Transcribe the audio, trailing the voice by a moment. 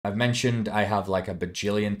I've mentioned I have like a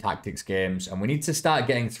bajillion tactics games, and we need to start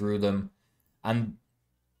getting through them. And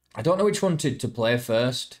I don't know which one to play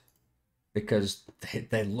first, because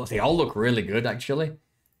they all look really good, actually.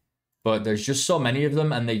 But there's just so many of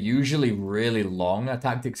them, and they're usually really long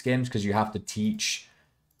tactics games, because you have to teach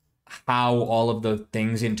how all of the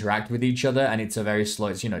things interact with each other, and it's a very slow,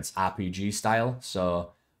 it's RPG style.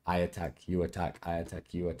 So I attack, you attack, I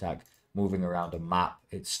attack, you attack. Moving around a map,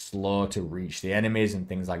 it's slow to reach the enemies and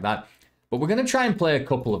things like that. But we're going to try and play a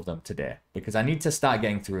couple of them today, because I need to start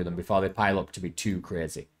getting through them before they pile up to be too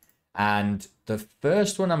crazy. And the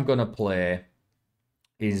first one I'm going to play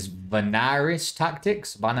is Vanaris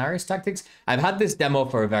Tactics. Vanaris Tactics. I've had this demo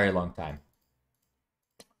for a very long time,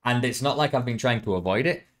 and it's not like I've been trying to avoid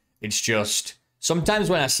it. It's just sometimes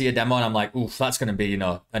when I see a demo and I'm like, oof, that's going to be,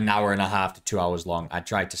 an hour and a half to 2 hours long, I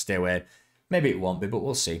try to stay away. Maybe it won't be, but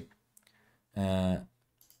we'll see. Vanaris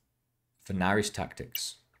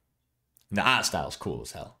Tactics. The art style's cool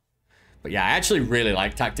as hell. But yeah, I actually really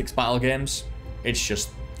like tactics battle games. It's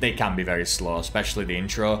just, they can be very slow, especially the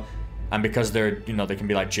intro. And because they're, they can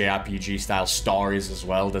be like JRPG style stories as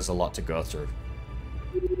well, there's a lot to go through.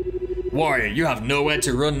 Warrior, you have nowhere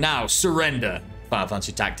to run now. Surrender. Final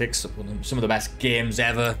Fantasy Tactics, some of the best games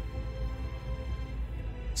ever.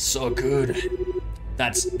 So good.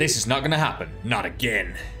 This is not gonna happen. Not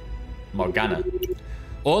again. Morgana.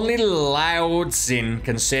 Only Lao Tsin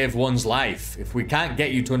can save one's life. If we can't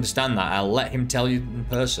get you to understand that, I'll let him tell you in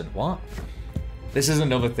person. What? This is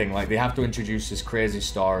another thing, like, they have to introduce this crazy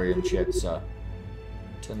story and shit, so...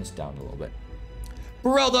 Turn this down a little bit.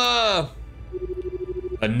 Brother!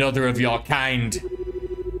 Another of your kind.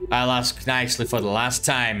 I'll ask nicely for the last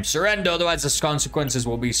time. Surrender, otherwise the consequences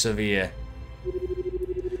will be severe.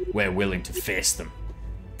 We're willing to face them.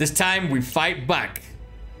 This time, we fight back.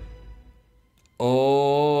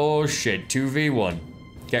 Oh, shit. 2v1.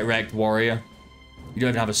 Get wrecked, warrior. You don't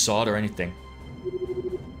even have a sword or anything.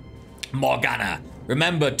 Morgana.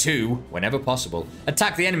 Remember to, whenever possible,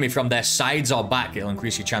 attack the enemy from their sides or back. It'll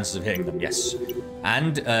increase your chances of hitting them, yes.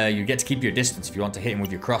 And you get to keep your distance if you want to hit him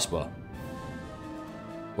with your crossbow.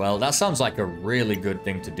 Well, that sounds like a really good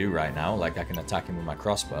thing to do right now. Like, I can attack him with my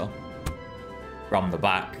crossbow from the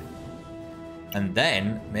back. And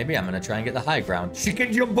then, maybe I'm going to try and get the high ground. She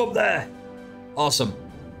can jump up there! Awesome.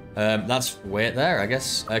 That's wait there, I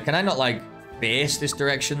guess. Can I not, like, face this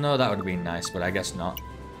direction, though? That would have been nice, but I guess not.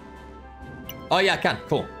 Oh, yeah, I can.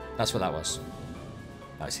 Cool. That's what that was.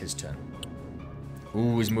 That's his turn.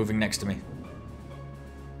 Ooh, he's moving next to me.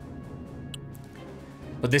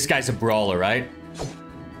 But this guy's a brawler, right?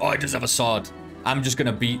 Oh, he does have a sword. I'm just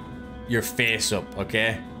gonna beat your face up,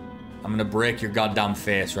 okay? I'm gonna break your goddamn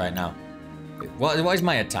face right now. What is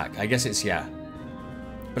my attack? I guess it's yeah.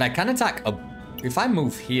 But I can attack a... If I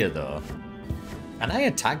move here, though... Can I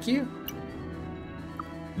attack you?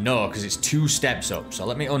 No, because it's 2 steps up. So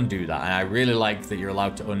let me undo that. And I really like that you're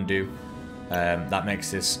allowed to undo. That makes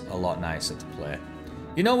this a lot nicer to play.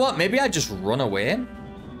 You know what? Maybe I just run away.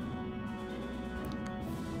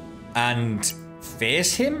 And...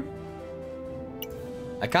 face him?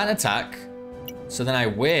 I can't attack. So then I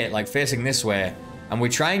wait, like facing this way. And we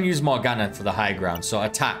try and use Morgana for the high ground. So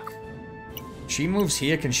attack. She moves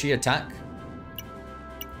here. Can she attack?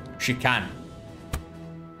 She can.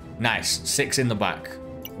 Nice. 6 in the back.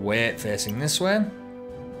 Wait, facing this way.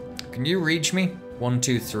 Can you reach me? 1,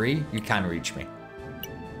 2, 3. You can reach me.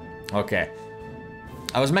 Okay.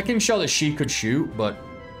 I was making sure that she could shoot, but...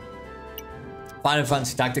 Final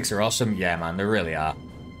Fantasy Tactics are awesome. Yeah, man, they really are.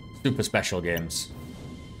 Super special games.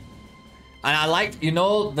 And I liked,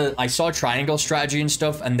 I saw triangle strategy and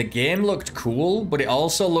stuff, and the game looked cool, but it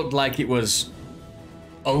also looked like it was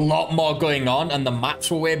a lot more going on, and the maps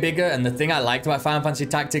were way bigger. And the thing I liked about Final Fantasy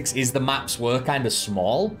Tactics is the maps were kind of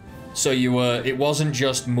small. So it wasn't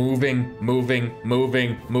just moving,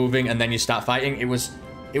 and then you start fighting. It was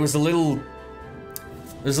a little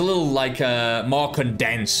like more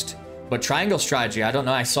condensed. But triangle strategy, I don't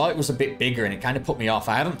know. I saw it was a bit bigger and it kind of put me off.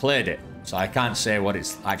 I haven't played it, so I can't say what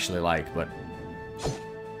it's actually like, but...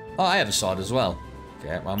 Oh, I have a sword as well.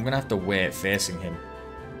 Okay, well, I'm going to have to wait facing him.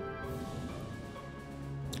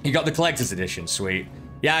 You got the collector's edition, sweet.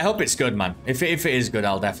 Yeah, I hope it's good, man. If it is good,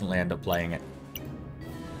 I'll definitely end up playing it.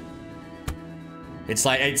 It's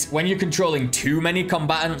like, when you're controlling too many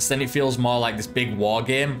combatants, then it feels more like this big war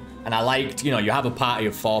game. And I liked, you have a party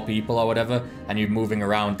of 4 people or whatever, and you're moving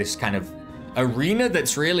around this kind of arena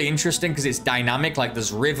that's really interesting because it's dynamic. Like,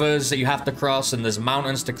 there's rivers that you have to cross, and there's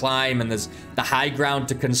mountains to climb, and there's the high ground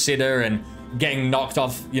to consider, and getting knocked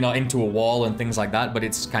off, into a wall and things like that. But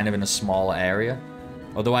it's kind of in a small area.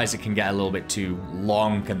 Otherwise, it can get a little bit too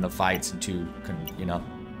long, and the fights, and too,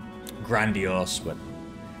 grandiose, but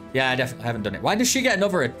yeah, I definitely haven't done it. Why does she get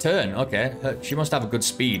another turn? Okay, she must have a good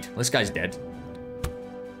speed. This guy's dead.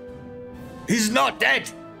 He's not dead!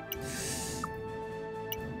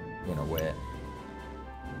 I'm gonna wait.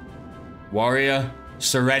 Warrior,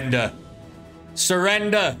 surrender.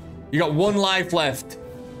 Surrender! You got 1 life left.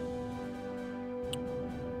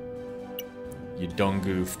 You done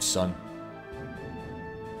goofed, son.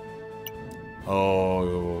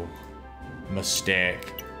 Oh,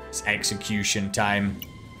 mistake. It's execution time.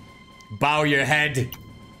 Bow your head.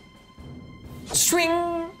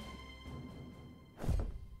 Swing!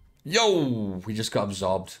 Yo! We just got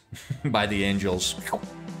absorbed by the angels.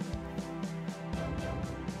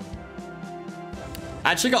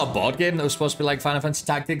 I actually got a board game that was supposed to be like Final Fantasy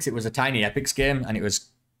Tactics. It was a Tiny Epics game, and it was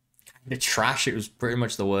kind of trash. It was pretty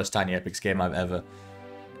much the worst Tiny Epics game I've ever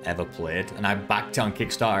played. And I backed it on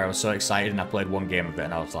Kickstarter. I was so excited, and I played 1 game of it,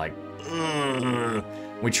 and I was like, ugh.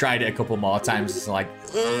 We tried it a couple more times. It's like,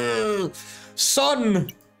 ugh, son!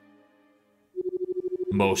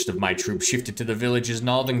 Most of my troops shifted to the village's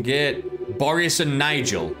northern gate. Boris and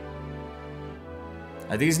Nigel.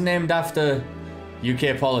 Are these named after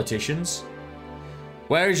UK politicians?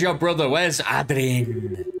 Where's your brother? Where's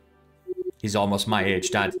Adrien? He's almost my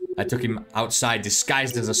age, Dad. I took him outside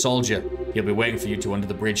disguised as a soldier. He'll be waiting for you to under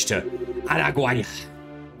the bridge to Araguaia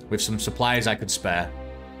with some supplies I could spare.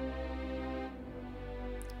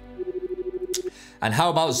 And how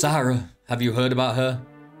about Zara? Have you heard about her?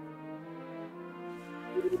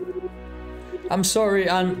 I'm sorry,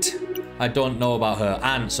 Aunt. I don't know about her.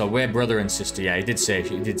 Aunt, so we're brother and sister. Yeah, she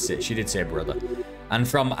did say brother. And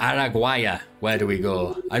from Araguaia, where do we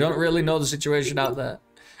go? I don't really know the situation out there.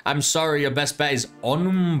 I'm sorry, your best bet is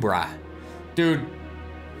Onumbra. Dude,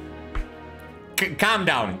 calm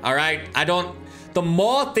down, all right? The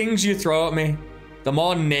more things you throw at me, the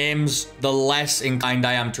more names, the less inclined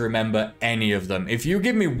I am to remember any of them. If you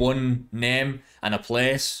give me 1 name and a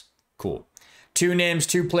place, cool. 2 names,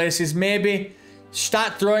 2 places, maybe.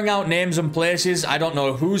 Start throwing out names and places. I don't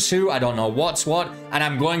know who's who. I don't know what's what. And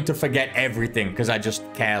I'm going to forget everything because I just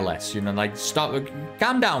care less. You know, like, stop.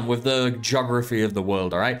 Calm down with the geography of the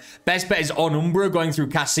world, all right? Best bet is Onumbra going through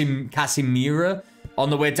Casimira on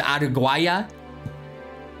the way to Araguaia.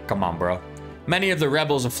 Come on, bro. Many of the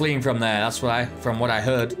rebels are fleeing from there. That's from what I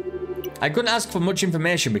heard. I couldn't ask for much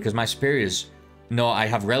information because my superiors know I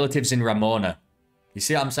have relatives in Ramona. You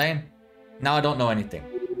see what I'm saying? Now I don't know anything.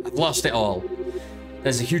 I've lost it all.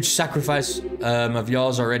 There's a huge sacrifice of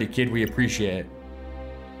yours already, kid. We appreciate it.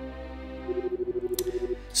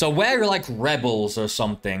 So we're like rebels or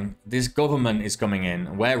something. This government is coming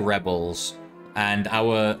in. We're rebels. And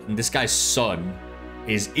this guy's son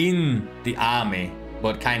is in the army,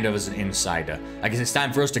 but kind of as an insider. I guess it's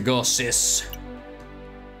time for us to go, sis.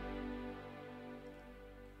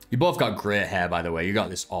 You both got great hair, by the way. You got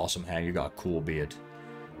this awesome hair. You got a cool beard.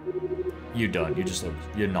 You don't. You just look...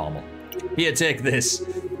 You're normal. Here, take this.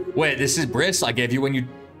 Wait, this is bracelet I gave you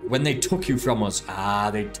when they took you from us.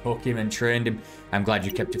 Ah, they took him and trained him. I'm glad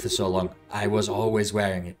you kept it for so long. I was always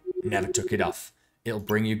wearing it. Never took it off. It'll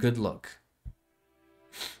bring you good luck.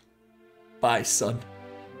 Bye, son.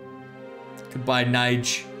 Goodbye,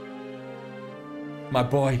 Nige. My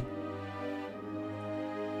boy.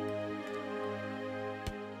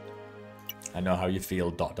 I know how you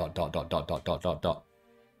feel. ...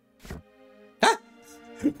 Ah!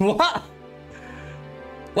 What?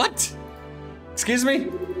 What? Excuse me?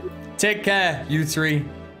 Take care, you 3.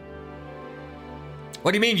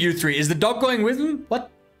 What do you mean, you 3? Is the dog going with him?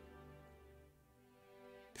 What?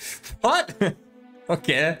 What?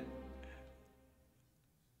 Okay.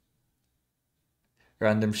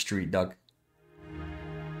 Random street dog.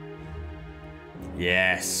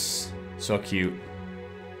 Yes. So cute.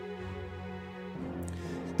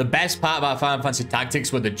 The best part about Final Fantasy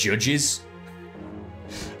Tactics were the judges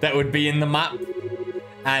that would be in the map.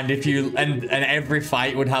 And if you and every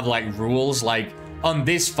fight would have like rules, like on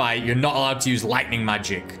this fight you're not allowed to use lightning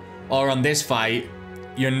magic, or on this fight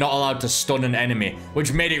you're not allowed to stun an enemy,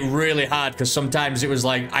 which made it really hard because sometimes it was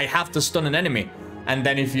like I have to stun an enemy, and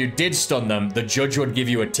then if you did stun them, the judge would give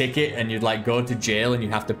you a ticket and you'd like go to jail and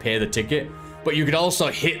you'd have to pay the ticket. But you could also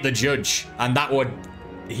hit the judge and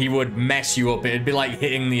he would mess you up. It'd be like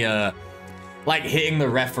hitting the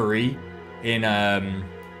referee in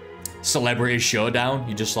Celebrity Showdown.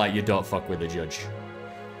 You just like, you don't fuck with the judge.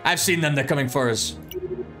 I've seen them. They're coming for us.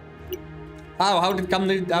 Oh, how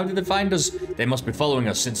did they find us? They must be following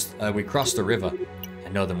us since we crossed the river. I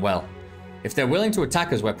know them well. If they're willing to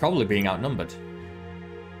attack us, we're probably being outnumbered.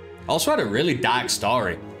 Also had a really dark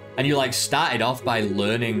story. And you like started off by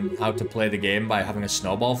learning how to play the game by having a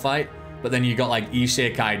snowball fight. but then you got like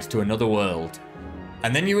isekai'd to another world.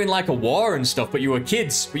 And then you were in like a war and stuff, but you were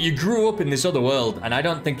kids, but you grew up in this other world, and I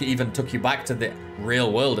don't think it even took you back to the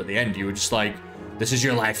real world at the end. You were just like, this is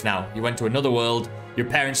your life now. You went to another world, your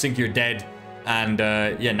parents think you're dead, and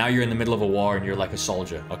yeah, now you're in the middle of a war and you're like a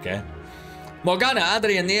soldier, okay? Morgana,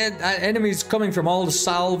 Adrian, the enemy's coming from all the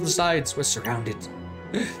sides. We're surrounded.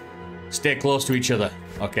 Stay close to each other.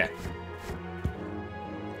 Okay.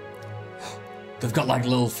 They've got like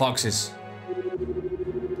little foxes.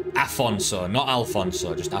 Afonso, not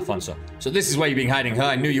Alfonso, just Afonso. So this is where you've been hiding her.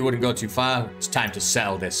 I knew you wouldn't go too far. It's time to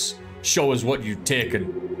settle this. Show us what you've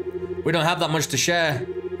taken. We don't have that much to share.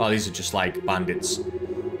 Oh, these are just like bandits.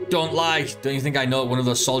 Don't lie. Don't you think I know one of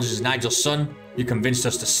those soldiers is Nigel's son? You convinced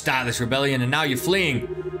us to start this rebellion and now you're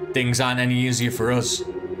fleeing. Things aren't any easier for us.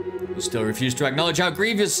 You still refuse to acknowledge how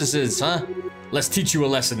grievous this is, huh? Let's teach you a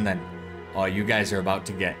lesson then. Oh, you guys are about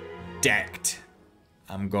to get decked.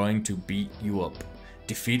 I'm going to beat you up.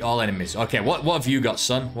 Defeat all enemies. Okay, what have you got,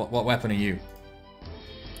 son? What weapon are you?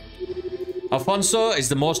 Alfonso is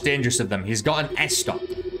the most dangerous of them. He's got an S-stop.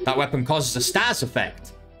 That weapon causes a status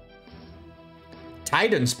effect.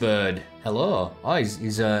 Tidance Bird. Hello. Oh,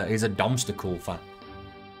 he's a dumpster cool fan.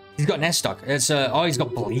 He's got an S-stock. It's oh, he's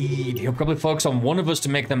got bleed. He'll probably focus on one of us to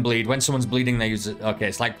make them bleed. When someone's bleeding, they use it. Okay,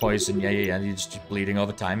 it's like poison. Yeah. You're just bleeding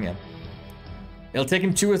over time, yeah. It'll take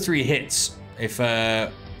him 2 or 3 hits. If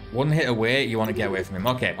one hit away, you want to get away from him.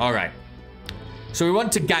 Okay, all right. So we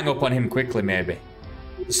want to gang up on him quickly, maybe.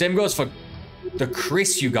 The same goes for the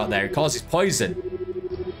Chris you got there. It causes poison.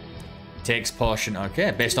 Takes potion.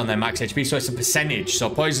 Okay, based on their max HP. So it's a percentage. So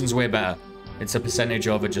poison's way better. It's a percentage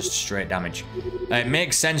over just straight damage. It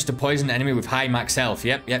makes sense to poison the enemy with high max health.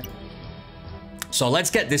 Yep. So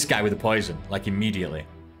let's get this guy with the poison, like immediately.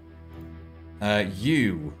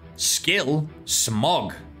 You. Skill.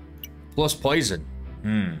 Smog. Plus poison.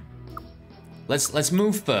 Let's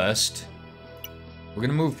move first. We're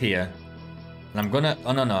gonna move here. And I'm gonna...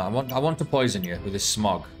 Oh, no. I want to poison you with this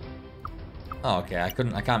smog. Oh, okay. I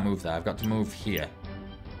can't move there. I've got to move here.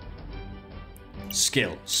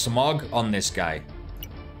 Skill. Smog on this guy.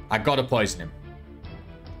 I gotta poison him.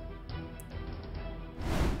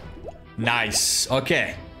 Nice.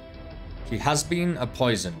 Okay. He has been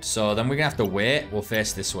poisoned. So then we're gonna have to wait. We'll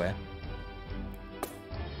face this way.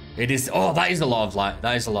 It is... Oh, that is a lot of light.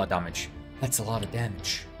 That is a lot of damage. That's a lot of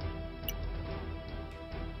damage.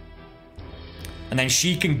 And then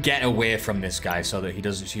she can get away from this guy so that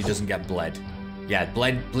she doesn't get bled. Yeah,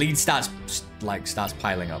 bleed starts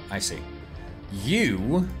piling up. I see.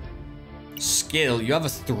 You skill. You have a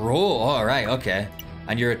throw. All right, okay.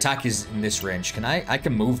 And your attack is in this range. Can I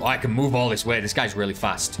can move. Oh, I can move all this way. This guy's really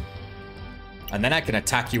fast. And then I can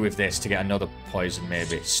attack you with this to get another poison,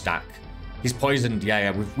 maybe stack. He's poisoned.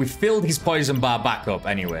 Yeah. We've filled his poison bar back up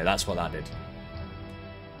anyway. That's what that did.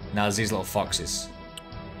 Now there's these little foxes.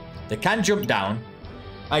 They can jump down.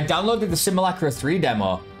 I downloaded the Simulacra 3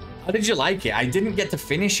 demo. How did you like it? I didn't get to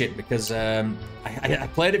finish it because I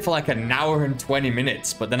played it for like an hour and 20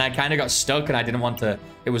 minutes, but then I kind of got stuck and I didn't want to.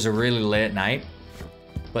 It was a really late night.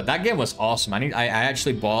 But that game was awesome. I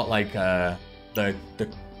actually bought like the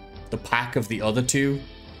pack of the other 2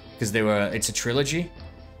 because it's a trilogy.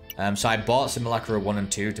 So I bought Simulacra 1 and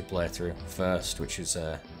 2 to play through first, which is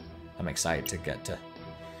I'm excited to get to.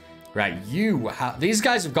 Right, these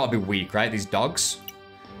guys have got to be weak, right? These dogs.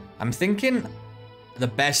 I'm thinking the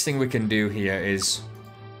best thing we can do here is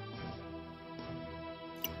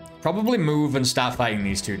probably move and start fighting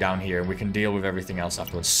these 2 down here, and we can deal with everything else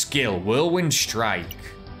afterwards. Skill, Whirlwind Strike.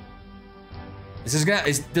 Does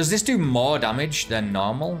this do more damage than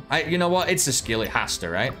normal? You know what? It's a skill. It has to,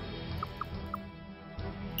 right?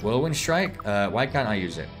 Whirlwind Strike? Why can't I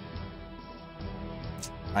use it?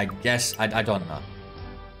 I guess I don't know.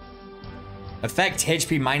 Effect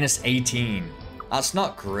HP minus 18. That's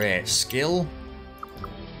not great. Skill.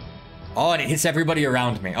 Oh, and it hits everybody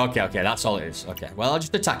around me. Okay, that's all it is. Okay, well, I'll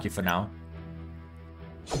just attack you for now.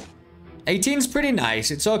 18's pretty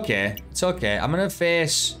nice. It's okay. It's okay. I'm gonna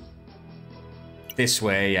face this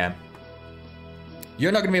way, yeah.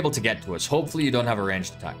 You're not gonna be able to get to us. Hopefully you don't have a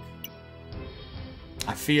ranged attack.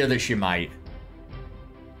 I fear that she might.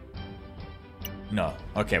 No.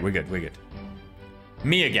 Okay, we're good.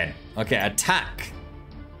 Me again. Okay, attack.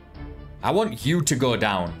 I want you to go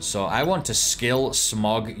down, so I want to skill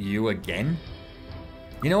smog you again.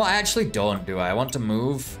 You know what? I actually don't, do I? I want to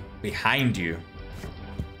move behind you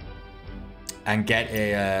and get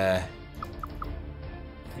a...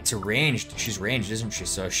 It's a ranged. She's ranged, isn't she?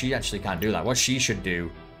 So she actually can't do that. What she should do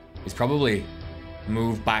is probably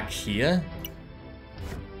move back here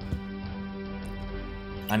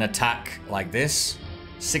and attack like this.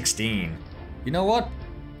 16. You know what?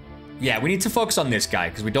 Yeah, we need to focus on this guy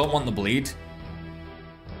because we don't want the bleed.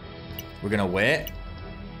 We're going to wait.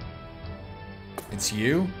 It's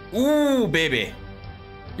you. Ooh, baby.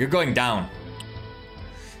 You're going down.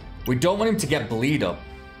 We don't want him to get bleed up.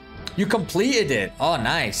 You completed it. Oh,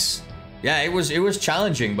 nice. Yeah, it was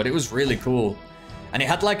challenging, but it was really cool. And it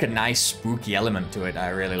had like a nice spooky element to it I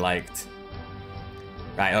really liked.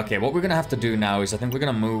 Right, okay, what we're going to have to do now is I think we're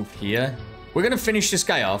going to move here. We're going to finish this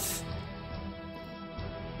guy off.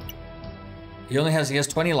 He has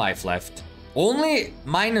 20 life left. Only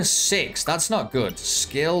 -6. That's not good.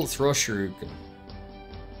 Skill, throw shuriken.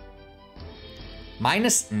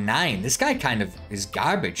 -9. This guy kind of is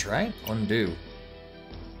garbage, right? Undo.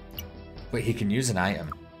 Wait, he can use an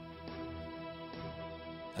item.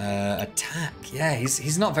 Attack. Yeah,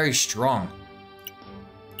 he's not very strong.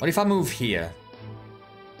 What if I move here?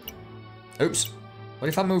 Oops. What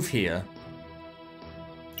if I move here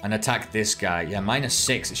and attack this guy? Yeah,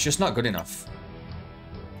 -6. It's just not good enough.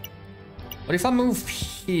 What if I move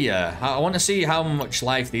here? I want to see how much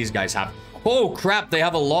life these guys have. Oh crap, they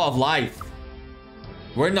have a lot of life.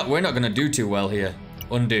 We're not gonna do too well here.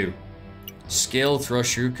 Undo. Skill, throw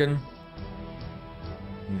shuriken.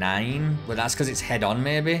 9. But that's because it's head on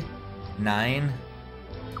maybe. 9.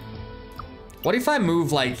 What if I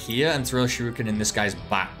move like here and throw shuriken in this guy's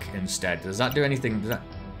back instead? Does that do anything? Does that...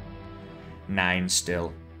 9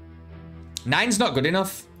 still. 9's not good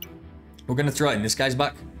enough. We're gonna throw it in this guy's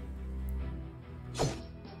back.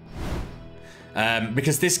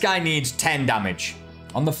 Because this guy needs 10 damage.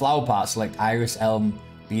 On the flower part, select iris, elm,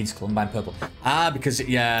 beads, columbine, purple. Ah, because,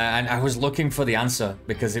 yeah, and I was looking for the answer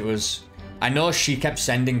because it was... I know she kept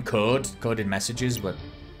sending coded messages, but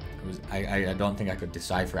it was, I don't think I could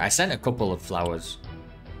decipher it. I sent a couple of flowers.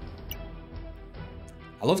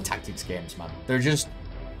 I love tactics games, man. They're just...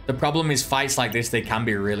 The problem is fights like this, they can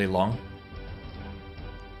be really long.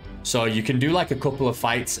 So you can do like a couple of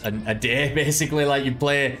fights a day, basically. Like you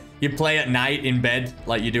play at night in bed,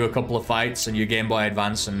 like you do a couple of fights and you Game Boy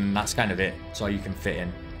Advance, and that's kind of it. So you can fit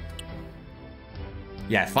in.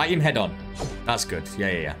 Yeah, fight him head on. That's good.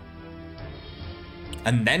 Yeah.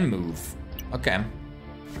 And then move. Okay.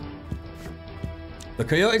 The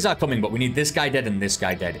coyotes are coming, but we need this guy dead and this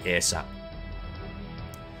guy dead ASAP.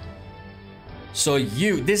 So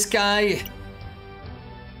this guy...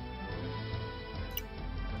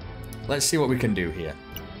 Let's see what we can do here.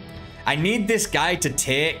 I need this guy to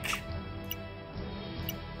take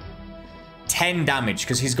 10 damage,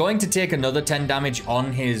 because he's going to take another 10 damage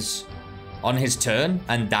on his turn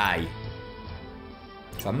and die.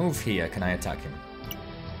 If I move here, can I attack him?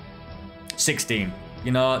 16.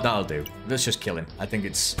 You know, that'll do. Let's just kill him. I think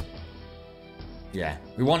it's... Yeah.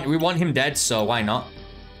 We want him dead, so why not?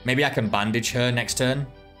 Maybe I can bandage her next turn.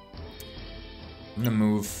 I'm gonna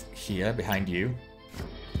move here behind you.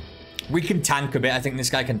 We can tank a bit. I think this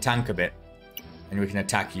guy can tank a bit. And we can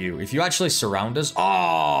attack you. If you actually surround us...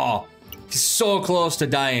 Oh! He's so close to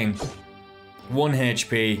dying. 1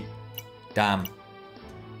 HP. Damn.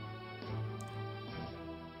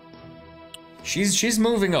 She's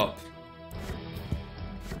moving up.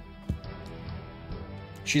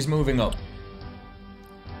 She's moving up.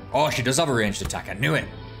 Oh, she does have a ranged attack. I knew it.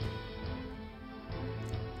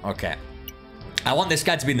 Okay. I want this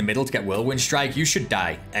guy to be in the middle to get Whirlwind Strike. You should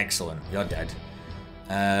die. Excellent. You're dead.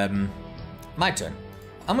 My turn.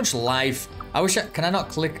 How much life? I wish I... Can I not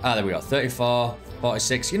click? Ah, there we go. 34,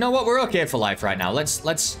 46. You know what? We're okay for life right now.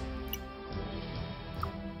 Let's...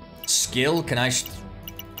 Skill. Can I...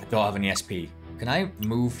 I don't have any SP. Can I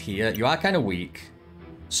move here? You are kind of weak.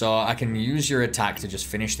 So I can use your attack to just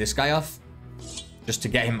finish this guy off. Just to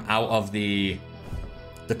get him out of the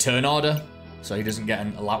turn order. So he doesn't get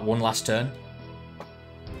one last turn.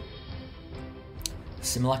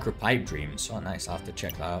 Simulacra Pipe Dreams. Oh, nice. I'll have to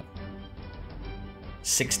check that out.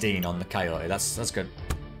 16 on the coyote. That's good.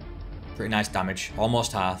 Pretty nice damage.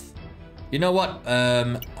 Almost half. You know what?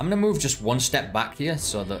 I'm going to move just one step back here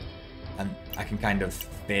so that I can kind of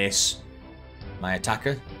face my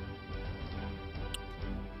attacker.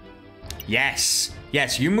 Yes.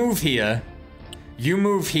 Yes, you move here. You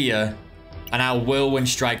move here. And I'll Whirlwind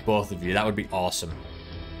Strike both of you. That would be awesome.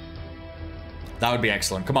 That would be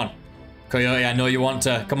excellent. Come on. Coyote, I know you want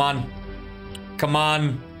to. Come on. Come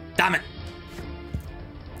on. Damn it.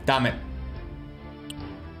 Damn it.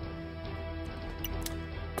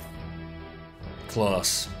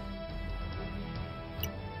 Close.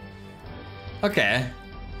 Okay.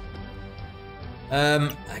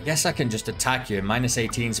 I guess I can just attack you.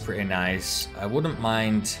 -18's pretty nice. I wouldn't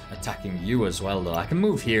mind attacking you as well, though. I can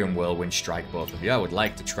move here and Whirlwind Strike both of you. I would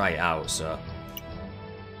like to try it out, so...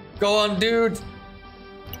 Go on, dude!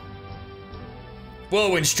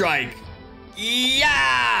 Whirlwind strike.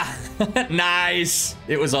 Yeah! Nice.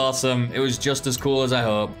 It was awesome. It was just as cool as I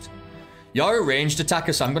hoped. You're a ranged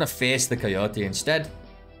attacker, so I'm going to face the coyote instead.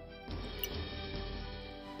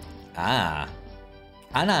 Ah.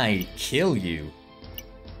 Can I kill you?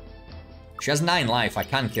 She has 9 life. I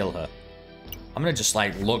can kill her. I'm going to just,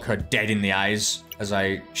 like, look her dead in the eyes as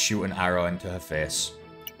I shoot an arrow into her face.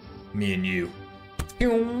 Me and you.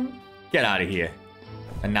 Get out of here.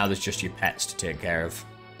 And now there's just your pets to take care of.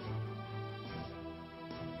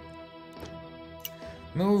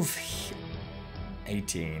 Move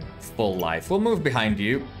 18. Full life. We'll move behind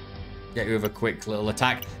you. Get you with a quick little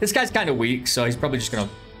attack. This guy's kind of weak, so he's probably just gonna...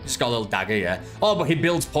 Just got a little dagger, yeah. Oh, but he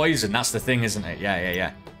builds poison. That's the thing, isn't it?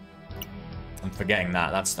 Yeah. I'm forgetting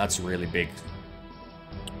that. That's really big.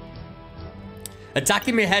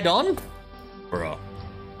 Attacking me head on? Bro.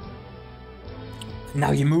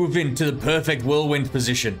 Now you move into the perfect whirlwind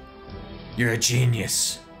position. You're a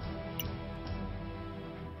genius.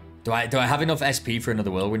 Do I have enough SP for another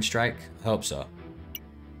whirlwind strike? I hope so.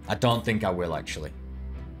 I don't think I will, actually.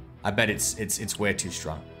 I bet it's way too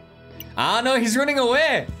strong. Ah, no, he's running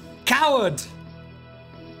away! Coward!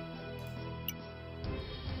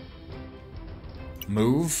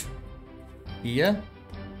 Move. Here.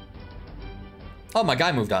 Oh, my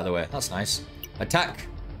guy moved out of the way. That's nice. Attack.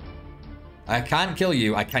 I can't kill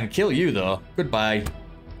you. I can kill you, though. Goodbye.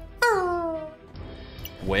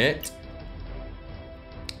 Wait.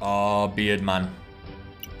 Oh, beard man.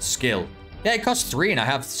 Skill. Yeah, it costs 3 and I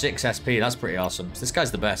have 6 SP. That's pretty awesome. This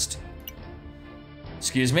guy's the best.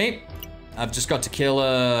 Excuse me. I've just got to kill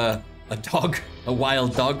a dog. A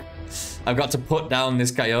wild dog. I've got to put down this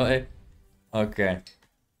coyote. Okay.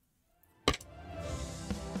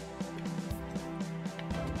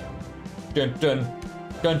 Dun dun.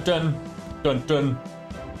 Dun dun. Dun dun.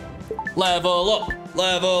 Level up.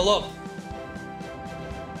 Level up.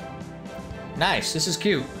 Nice. This is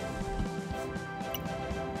cute.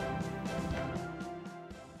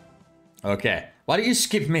 Okay. Why don't you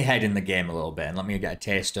skip me head in the game a little bit and let me get a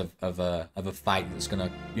taste of a fight that's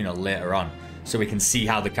gonna, you know, later on, so we can see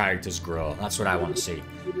how the characters grow. That's what I want to see.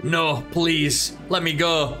 No, please, let me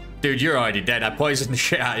go. Dude, you're already dead. I poisoned the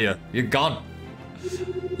shit out of you. You're gone.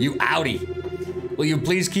 You outie. Will you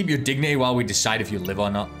please keep your dignity while we decide if you live or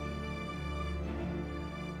not?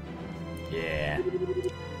 Yeah.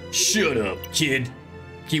 Shut up, kid.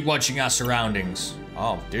 Keep watching our surroundings.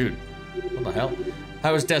 Oh, dude. What the hell?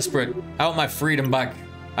 I was desperate. I want my freedom back.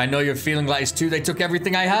 I know you're feeling like it's too. They took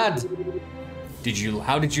everything I had.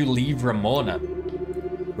 How did you leave Ramona?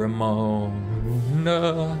 Ramona.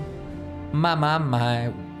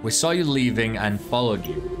 My. We saw you leaving and followed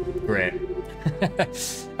you. Great.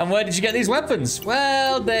 And where did you get these weapons?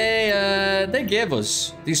 Well, they gave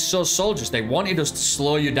us. These soldiers, they wanted us to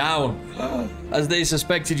slow you down. As they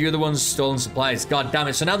suspected you're the ones stolen supplies. God damn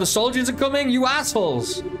it. So now the soldiers are coming? You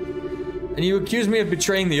assholes. And you accuse me of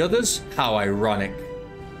betraying the others? How ironic.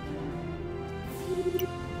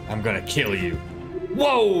 I'm gonna kill you.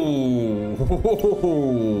 Whoa!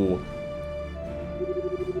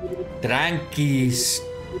 Tranquis.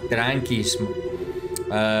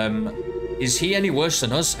 Is he any worse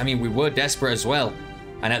than us? I mean, we were desperate as well.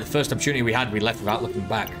 And at the first opportunity we had, we left without looking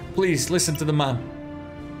back. Please, listen to the man.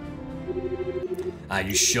 Are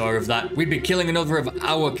you sure of that? We'd be killing another of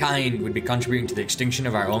our kind. We'd be contributing to the extinction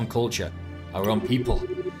of our own culture. Our own people.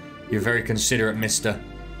 You're very considerate, mister.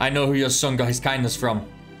 I know who your son got his kindness from.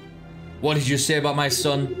 What did you say about my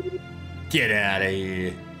son? Get out of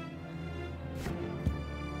here.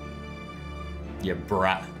 You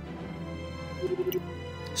brat.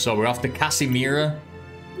 So we're off to Casimira.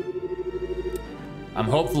 I'm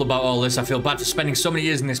hopeful about all this. I feel bad for spending so many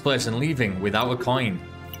years in this place and leaving without a coin.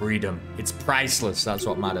 Freedom. It's priceless. That's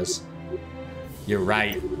what matters. You're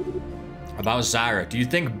right. About Zara. Do you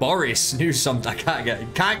think Boris knew something? I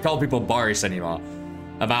can't call people Boris anymore.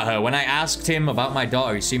 About her. When I asked him about my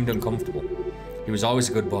daughter, he seemed uncomfortable. He was always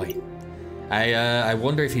a good boy. I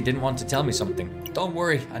wonder if he didn't want to tell me something. Don't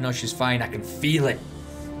worry. I know she's fine. I can feel it.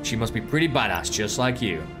 She must be pretty badass, just like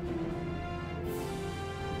you.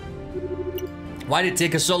 Why did it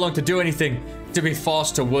take us so long to do anything? To be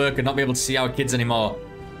forced to work and not be able to see our kids anymore?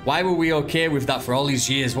 Why were we okay with that for all these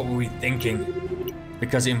years? What were we thinking?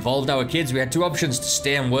 Because it involved our kids. We had 2 options: to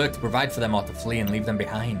stay and work to provide for them, or to flee and leave them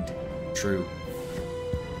behind. True.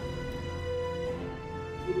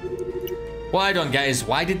 What I don't get is,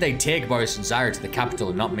 why did they take Boris and Zara to the capital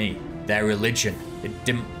and not me? Their religion. It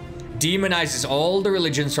demonizes all the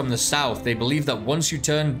religions from the south. They believe that once you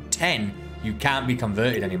turn 10, you can't be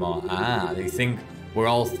converted anymore. Ah, they think we're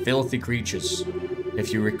all filthy creatures.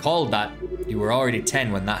 If you recall that, you were already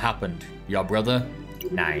 10 when that happened. Your brother,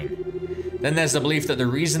 9. Then there's the belief that the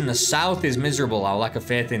reason the South is miserable, our lack of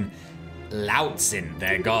faith in Lautzin,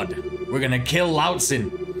 their god. We're gonna kill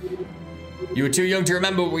Lautzin. You were too young to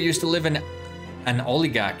remember we used to live in an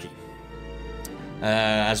oligarchy.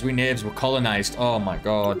 As we natives were colonized. Oh my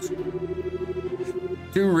god.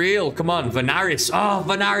 Too real. Come on. Vanaris. Oh,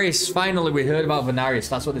 Vanaris. Finally, we heard about Vanaris.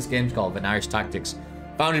 That's what this game's called. Vanaris Tactics.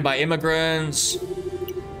 Founded by immigrants.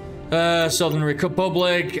 Southern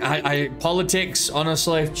Republic. Politics,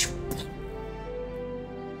 honestly.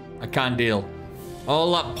 I can't deal.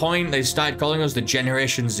 All that point, they started calling us the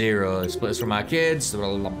Generation Zero. They split us from our kids.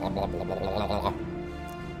 Blah, blah, blah, blah, blah, blah, blah.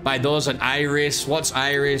 By those at Iris. What's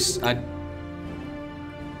Iris?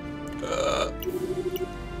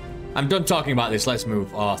 I'm done talking about this. Let's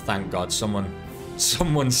move. Oh, thank God.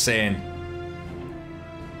 Someone's sane.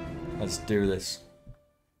 Let's do this.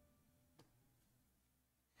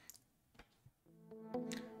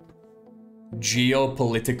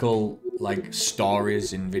 Geopolitical, like,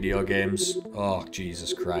 stories in video games. Oh,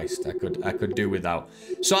 Jesus Christ. I could do without.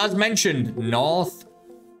 So, as mentioned, North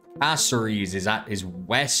Asseries is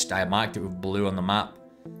west. I marked it with blue on the map.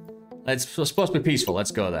 It's supposed to be peaceful.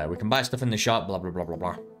 Let's go there. We can buy stuff in the shop, blah, blah, blah, blah,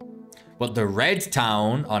 blah. But the red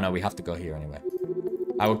town... Oh, no, we have to go here anyway.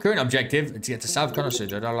 Our current objective is to get to South Corner. So,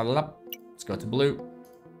 let's go to blue.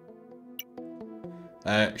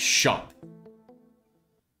 Shop.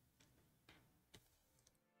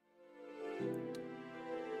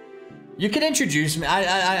 You can introduce me...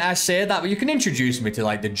 I say that, but you can introduce me to,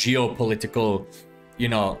 like, the geopolitical, you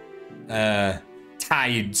know,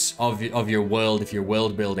 tides of your world if you're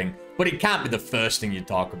world building. But it can't be the first thing you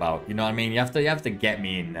talk about. You know what I mean? You have to get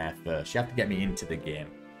me in there first. You have to get me into the game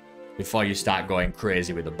before you start going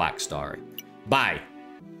crazy with the backstory. Buy.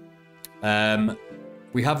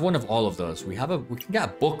 We have one of all of those. We can get a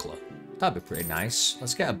buckler. That'd be pretty nice.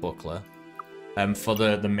 Let's get a buckler. For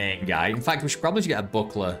the main guy. In fact, we should probably get a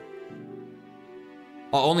buckler.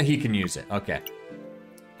 Oh, only he can use it. Okay.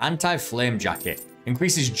 Anti-flame jacket.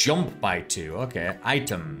 Increases jump by 2. Okay.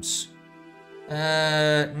 Items.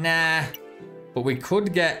 Nah. But we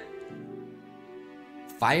could get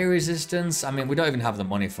fire resistance. I mean, we don't even have the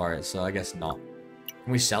money for it, so I guess not.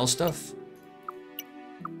 Can we sell stuff?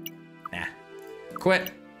 Nah.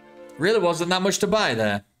 Quit. Really wasn't that much to buy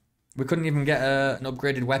there. We couldn't even get an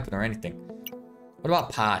upgraded weapon or anything. What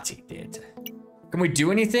about party data? Can we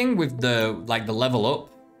do anything with the level up?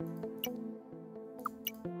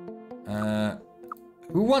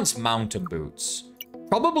 Who wants mountain boots?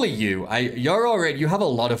 Probably you. You have a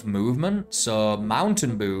lot of movement, so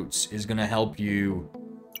mountain boots is gonna help you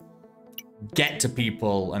get to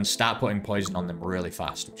people and start putting poison on them really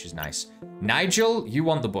fast, which is nice. Nigel, you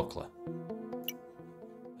want the buckler.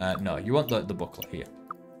 No, you want the buckler here.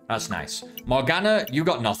 That's nice. Morgana, you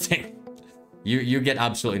got nothing. You get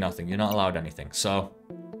absolutely nothing. You're not allowed anything. So,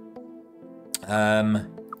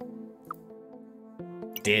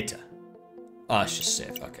 data. Oh, it's just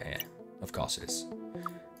safe. Okay, yeah. Of course it is.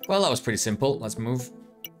 Well, that was pretty simple. Let's move.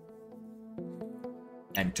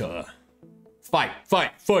 Enter. Fight,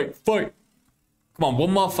 fight, fight, fight. Come on,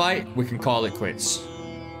 one more fight. We can call it quits.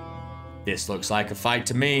 This looks like a fight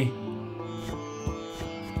to me.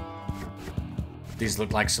 These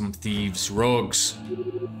look like some thieves, rogues.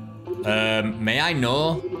 May I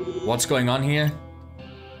know what's going on here?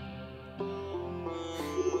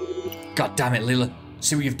 God damn it, Lila.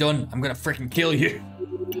 See what you've done? I'm gonna freaking kill you.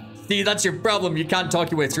 See, that's your problem. You can't talk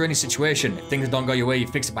your way through any situation. If things don't go your way, you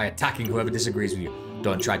fix it by attacking whoever disagrees with you.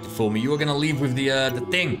 Don't try to fool me. You were gonna leave with the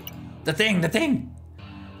thing. The thing.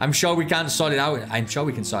 I'm sure we can sort it out. I'm sure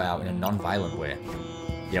we can sort it out in a non-violent way.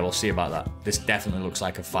 Yeah, we'll see about that. This definitely looks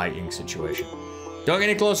like a fighting situation. Don't get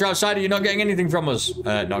any closer outside or you're not getting anything from us.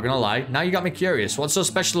 Not gonna lie. Now you got me curious. What's so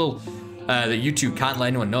special that you two can't let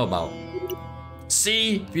anyone know about?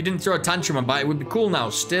 See, if you didn't throw a tantrum about it, it would be cool now.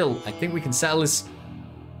 Still, I think we can settle this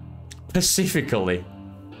pacifically.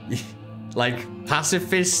 Like,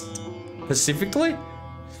 pacifically?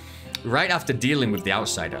 Right after dealing with the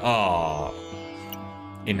outsider. Oh.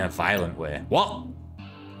 In a violent way. What?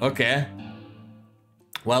 Okay.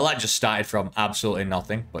 Well, that just started from absolutely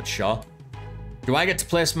nothing, but sure. Do I get to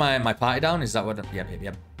place my party down? Is that what?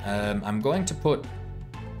 Yep. I'm going to put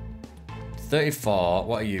 34.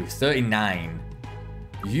 What are you? 39.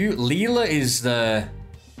 Leela is the...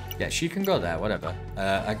 Yeah, she can go there, whatever.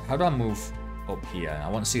 How do I move up here? I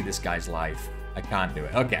want to see this guy's life. I can't do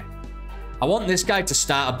it. Okay. I want this guy to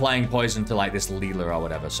start applying poison to, like, this Leela or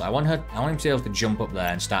whatever. So I want him to be able to jump up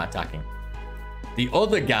there and start attacking. The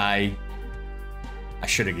other guy... I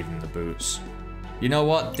should have given him the boots. You know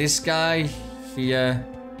what? This guy here...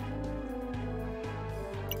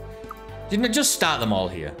 Didn't just start them all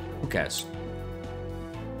here. Who cares?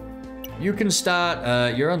 You can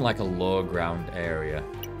start, you're on like a low ground area.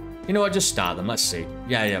 You know what, just start them, let's see.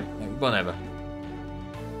 Yeah, whatever.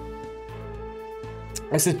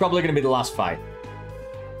 This is probably going to be the last fight.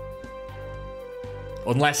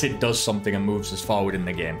 Unless it does something and moves us forward in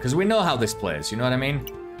the game. Because we know how this plays, you know what I mean?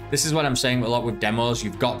 This is what I'm saying a lot with demos.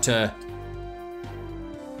 You've got to...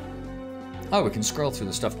 Oh, we can scroll through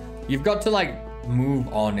the stuff. You've got to, like,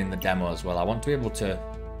 move on in the demo as well. I want to be able to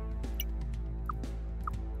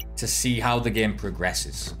see how the game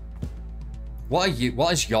progresses. What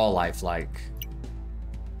is your life like?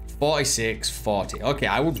 46, 40. Okay,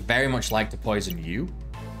 I would very much like to poison you.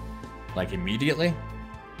 Like, immediately.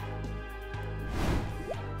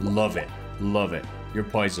 Love it. Love it. You're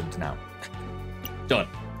poisoned now. Done.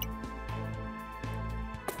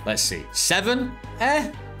 Let's see. 7?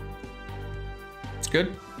 It's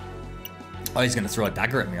good. Oh, he's going to throw a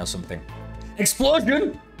dagger at me or something.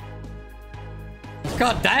 Explosion!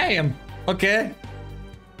 God damn. Okay.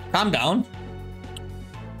 Calm down.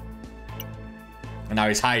 And now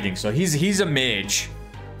he's hiding. So he's a mage.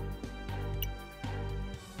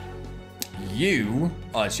 You...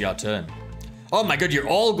 Oh, it's your turn. Oh my god, you're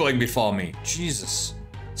all going before me. Jesus.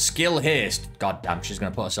 Skill haste. God damn, she's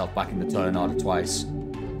going to put herself back in the turn order twice.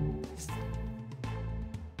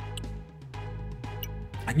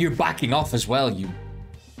 And you're backing off as well, you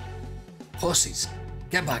pussies.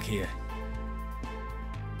 Get back here.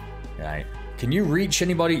 Right. Can you reach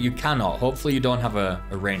anybody? You cannot. Hopefully you don't have a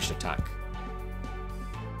ranged attack.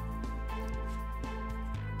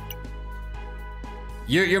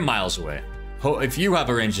 You're miles away. If you have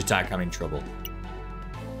a ranged attack, I'm in trouble.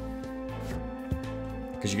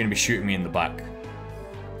 Because you're going to be shooting me in the back.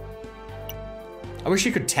 I wish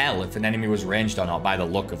you could tell if an enemy was ranged or not by the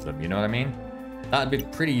look of them, you know what I mean? That'd be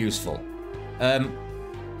pretty useful. I'm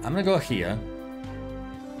going to go here.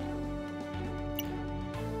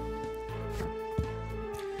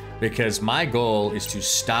 Because my goal is to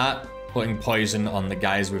start putting poison on the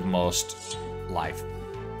guys with most life.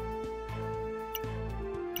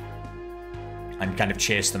 And kind of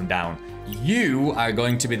chase them down. You are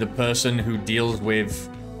going to be the person who deals with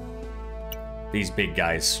these big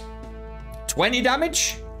guys. 20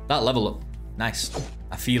 damage? That level up. Nice.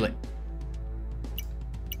 I feel it.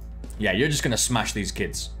 Yeah, you're just going to smash these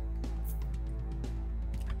kids.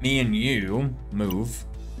 Me and you move.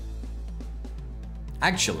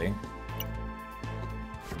 Actually,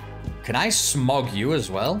 can I smog you as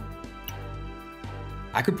well?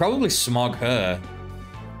 I could probably smog her.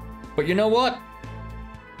 But you know what?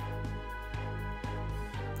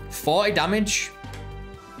 40 damage.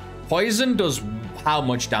 Poison does how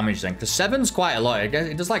much damage then? Because 7's quite a lot.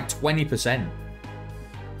 It does like 20%.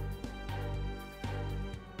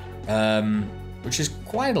 Which is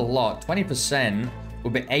quite a lot. 20%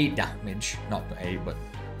 would be 8 damage. Not 8, but...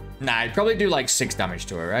 Nah, I'd probably do like 6 damage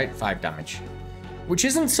to her, right? 5 damage. Which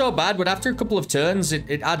isn't so bad, but after a couple of turns,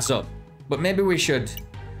 it adds up. But maybe we should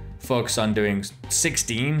focus on doing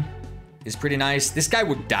 16. Is pretty nice. This guy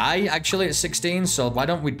would die, actually, at 16, so why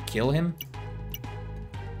don't we kill him?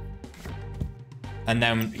 And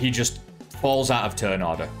then he just falls out of turn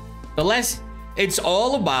order. The less... It's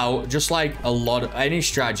all about, just like a lot of... Any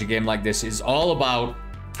strategy game like this is all about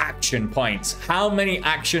action points. How many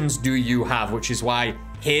actions do you have? Which is why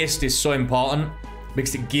haste is so important,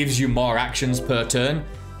 because it gives you more actions per turn.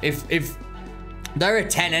 If there are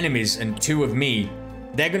 10 enemies and 2 of me,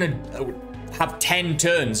 they're gonna have 10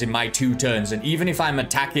 turns in my 2 turns, and even if I'm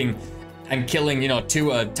attacking and killing, you know,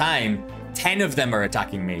 2 at a time, 10 of them are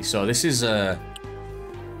attacking me. So this is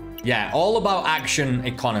yeah, all about action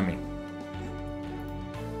economy.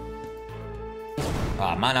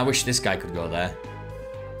 Oh man, I wish this guy could go there.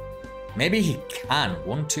 Maybe he can.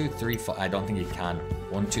 1, 2, 3, 4. I don't think he can.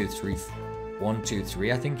 1, 2, 3. 1, 2,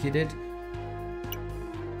 3. I think he did.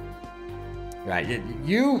 Right,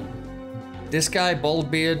 you. This guy,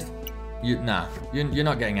 bald beard. Nah, you're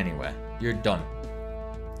not getting anywhere. You're done.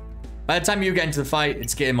 By the time you get into the fight,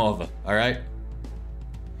 it's game over. All right.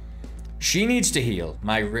 She needs to heal.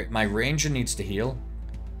 My ranger needs to heal.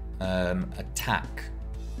 Attack.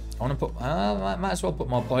 I want to put... I might as well put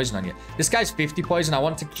more poison on you. This guy's 50 poison. I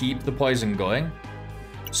want to keep the poison going.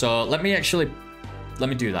 So let me actually... Let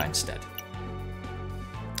me do that instead.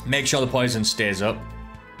 Make sure the poison stays up.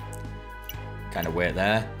 Kind of wait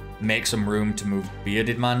there. Make some room to move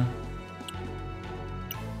bearded man.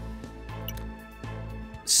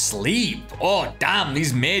 Sleep. Oh, damn.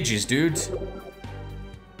 These mages, dude.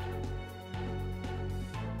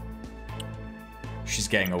 She's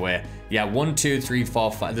getting away. Yeah, 1, 2, 3,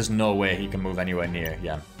 4, 5. There's no way he can move anywhere near.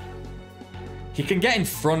 Yeah. He can get in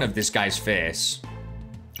front of this guy's face,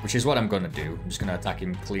 which is what I'm going to do. I'm just going to attack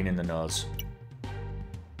him clean in the nose.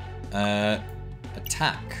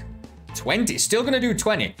 Attack. 20. Still going to do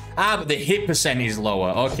 20. Ah, but the hit percent is lower.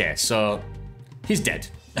 Okay, so he's dead.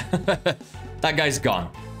 That guy's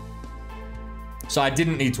gone. So I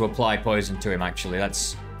didn't need to apply poison to him, actually.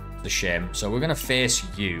 That's the shame. So we're going to face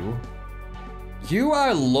you. You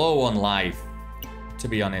are low on life, to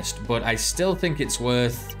be honest, but I still think it's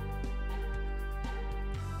worth...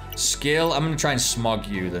 Skill. I'm going to try and smog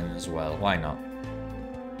you then as well. Why not?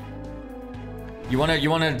 You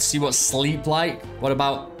want to see what sleep like? What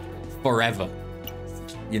about forever?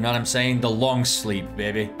 You know what I'm saying? The long sleep,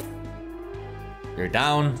 baby. You're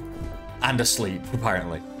down and asleep,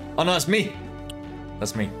 apparently. Oh, no, that's me.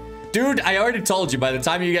 That's me. Dude, I already told you, by the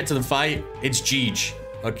time you get to the fight, it's Jeej.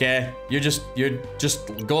 Okay? You're just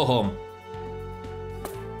go home.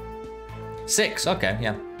 6. Okay,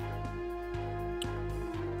 yeah.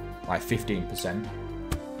 By 15%.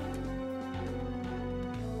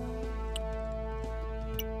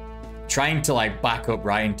 Trying to like back up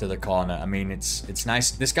right into the corner. I mean, it's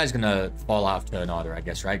nice. This guy's gonna fall out of turn order, I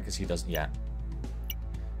guess, right? Because he doesn't yet.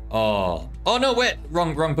 Oh no, wait,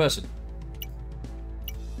 wrong person.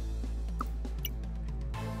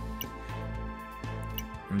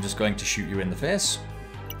 I'm just going to shoot you in the face.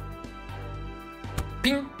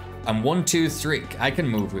 Ping. And 1, 2, 3. I can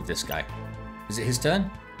move with this guy. Is it his turn?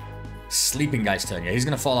 Sleeping guy's turn. Yeah, he's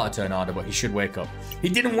gonna fall out of turn order, but he should wake up. He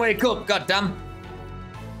didn't wake up. Goddamn.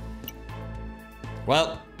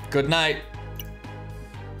 Well, good night.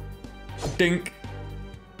 Dink.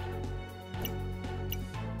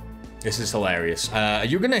 This is hilarious. Are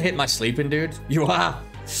you gonna hit my sleeping dude? You are.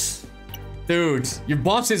 Dude, your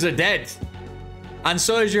bosses are dead. And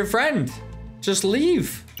so is your friend. Just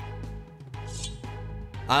leave.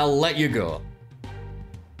 I'll let you go.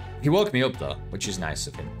 He woke me up though, which is nice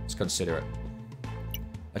of him. Let's consider it.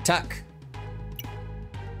 Attack.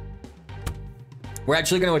 We're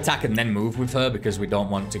actually going to attack and then move with her because we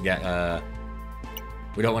don't want to get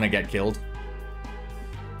killed.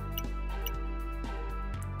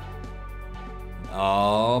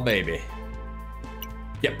 Oh baby.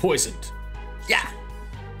 Get poisoned. Yeah.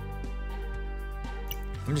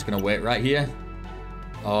 I'm just going to wait right here.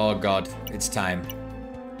 Oh god, it's time.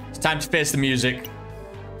 It's time to face the music.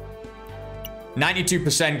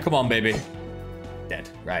 92%, come on, baby. Dead,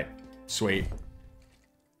 right. Sweet.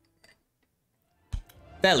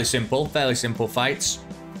 Fairly simple fights.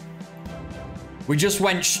 We just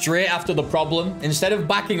went straight after the problem. Instead of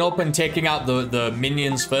backing up and taking out the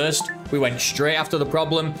minions first, we went straight after the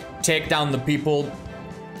problem, take down the people,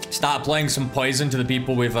 start applying some poison to the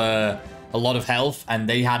people with a lot of health, and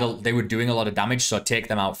they were doing a lot of damage, so take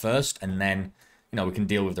them out first, and then, you know, we can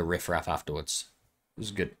deal with the riffraff afterwards. It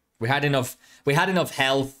was good. We had enough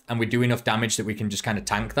health, and we do enough damage that we can just kind of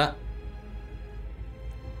tank that.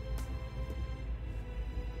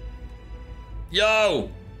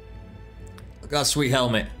 Yo! Look at that sweet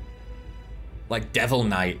helmet. Like Devil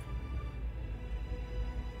Knight.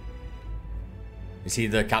 Is he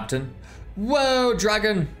the captain? Whoa,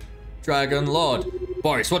 dragon! Dragon Lord.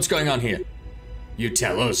 Boris, what's going on here? You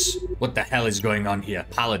tell us. What the hell is going on here,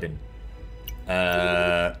 Paladin?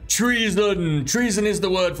 Treason! Treason is the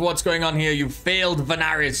word for what's going on here. You failed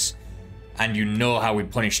Vanaris. And you know how we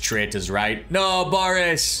punish traitors, right? No,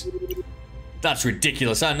 Boris! That's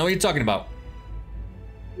ridiculous. I don't know what you're talking about.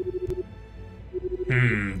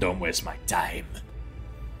 Don't waste my time.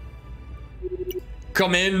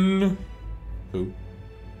 Come in. Who?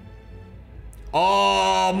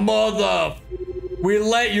 Oh, mother! We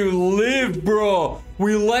let you live, bro!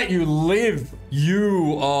 We let you live!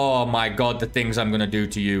 You, oh my god, the things I'm gonna do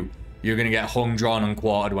to you. You're gonna get hung, drawn, and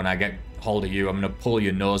quartered when I get hold of you. I'm gonna pull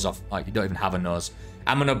your nose off. Like, you don't even have a nose.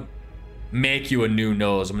 I'm gonna make you a new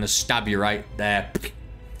nose. I'm gonna stab you right there.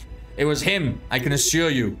 It was him, I can assure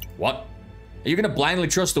you. What? Are you gonna blindly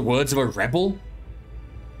trust the words of a rebel?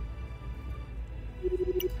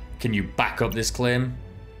 Can you back up this claim?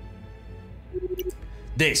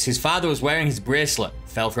 His father was wearing his bracelet.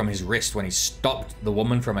 Fell from his wrist when he stopped the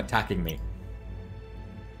woman from attacking me.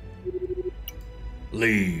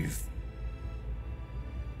 Leave.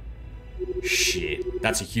 Shit,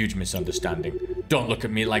 that's a huge misunderstanding. Don't look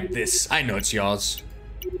at me like this. I know it's yours.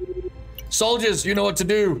 Soldiers, you know what to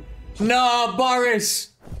do. No, Boris!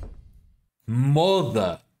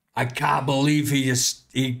 Mother. I can't believe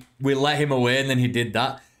we let him away and then he did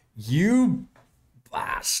that. You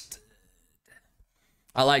bastard.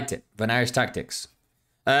 I liked it. Vanaris tactics.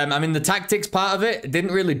 I mean, the tactics part of it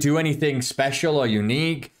didn't really do anything special or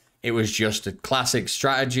unique. It was just a classic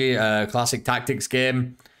strategy, classic tactics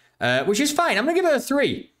game. which is fine. I'm going to give it a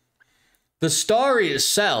 3. The story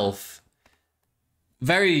itself,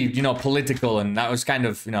 very, you know, political, and that was kind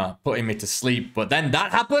of, you know, putting me to sleep. But then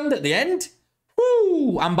that happened at the end.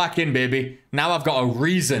 Woo! I'm back in, baby. Now I've got a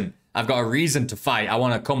reason. I've got a reason to fight. I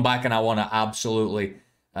want to come back and I want to absolutely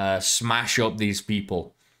smash up these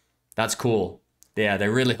people. That's cool. Yeah, they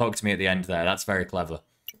really hooked me at the end there. That's very clever.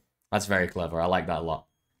 That's very clever. I like that a lot.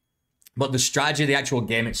 But the strategy, the actual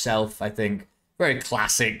game itself, I think, very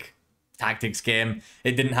classic tactics game.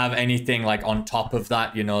 It didn't have anything like on top of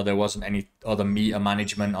that, you know, there wasn't any other meter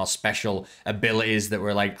management or special abilities that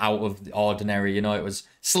were like out of the ordinary, you know, it was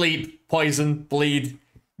sleep, poison, bleed,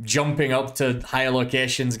 jumping up to higher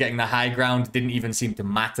locations, getting the high ground, didn't even seem to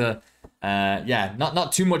matter. Yeah,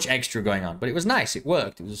 not too much extra going on, but it was nice, it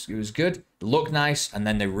worked, it was good, it looked nice, and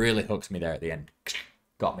then they really hooked me there at the end.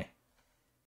 Got me.